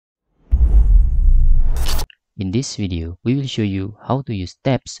In this video, we will show you how to use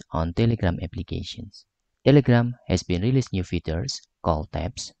tabs on Telegram applications. Telegram has been released new features called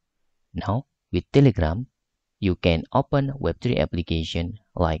tabs. Now, with Telegram, you can open Web3 application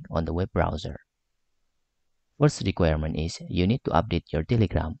like on the web browser. First requirement is you need to update your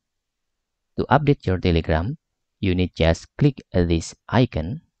Telegram. To update your Telegram, you need just click this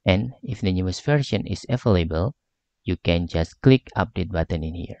icon, and if the newest version is available, you can just click update button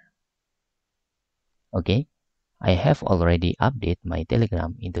in here. Okay, I have already updated my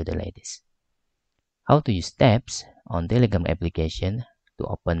Telegram into the latest. How to use tabs on Telegram application to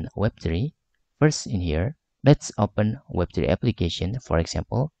open Web3. First in here, let's open Web3 application, for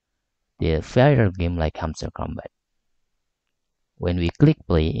example, the viral game like Hamster Combat. When we click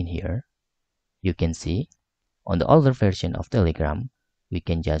play in here, you can see on the older version of Telegram, we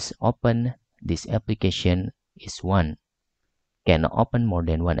can just open this application is one. Can open more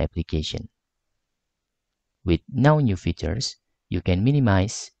than one application. With now new features, you can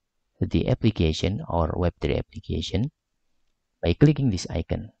minimize the application or Web3 application by clicking this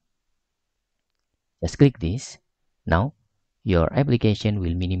icon. Just click this. Now, your application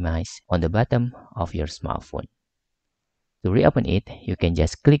will minimize on the bottom of your smartphone. To reopen it, you can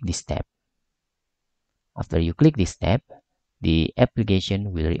just click this tab. After you click this tab, the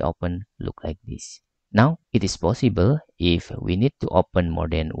application will reopen look like this. Now, it is possible if we need to open more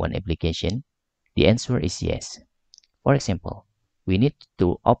than one application. The answer is yes. For example, we need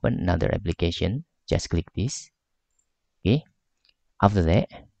to open another application. Just click this. Okay. After that,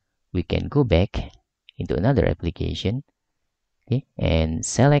 we can go back into another application. Okay, and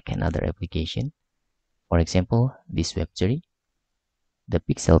select another application. For example, this Web3, the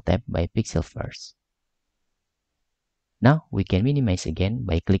Pixel tab by Pixel First. Now we can minimize again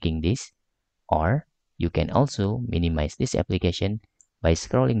by clicking this, or you can also minimize this application by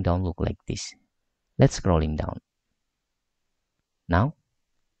scrolling down look like this. Let's scrolling down. Now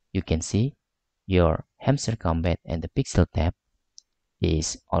you can see your Hamster Combat and the Pixel tab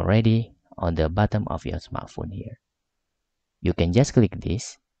is already on the bottom of your smartphone here. You can just click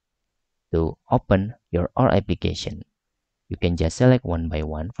this to open your all application. You can just select one by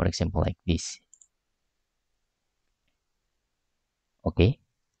one, for example like this. Okay,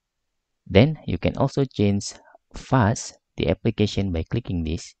 then you can also change fast the application by clicking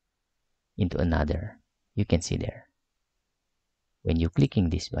this into another. You can see there. When you clicking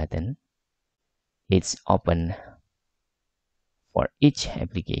this button, it's open for each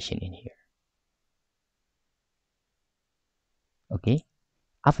application in here. Okay,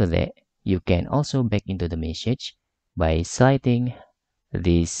 after that, you can also back into the message by sliding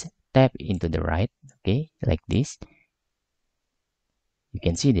this tab into the right. Okay, like this. You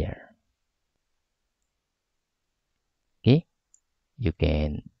can see there. Okay, you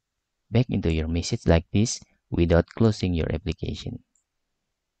can back into your message like this without closing your application.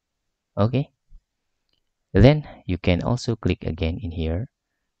 Okay, then you can also click again in here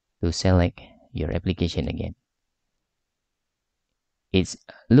to select your application again. It's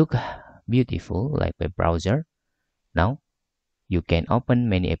look beautiful like web browser. Now you can open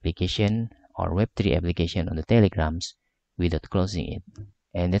many application or Web3 application on the Telegrams without closing it.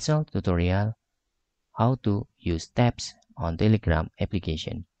 And that's all tutorial how to use tabs on Telegram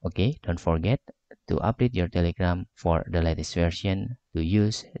application. Okay, don't forget to update your Telegram for the latest version to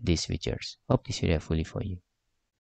use these features. Hope this video helpful for you.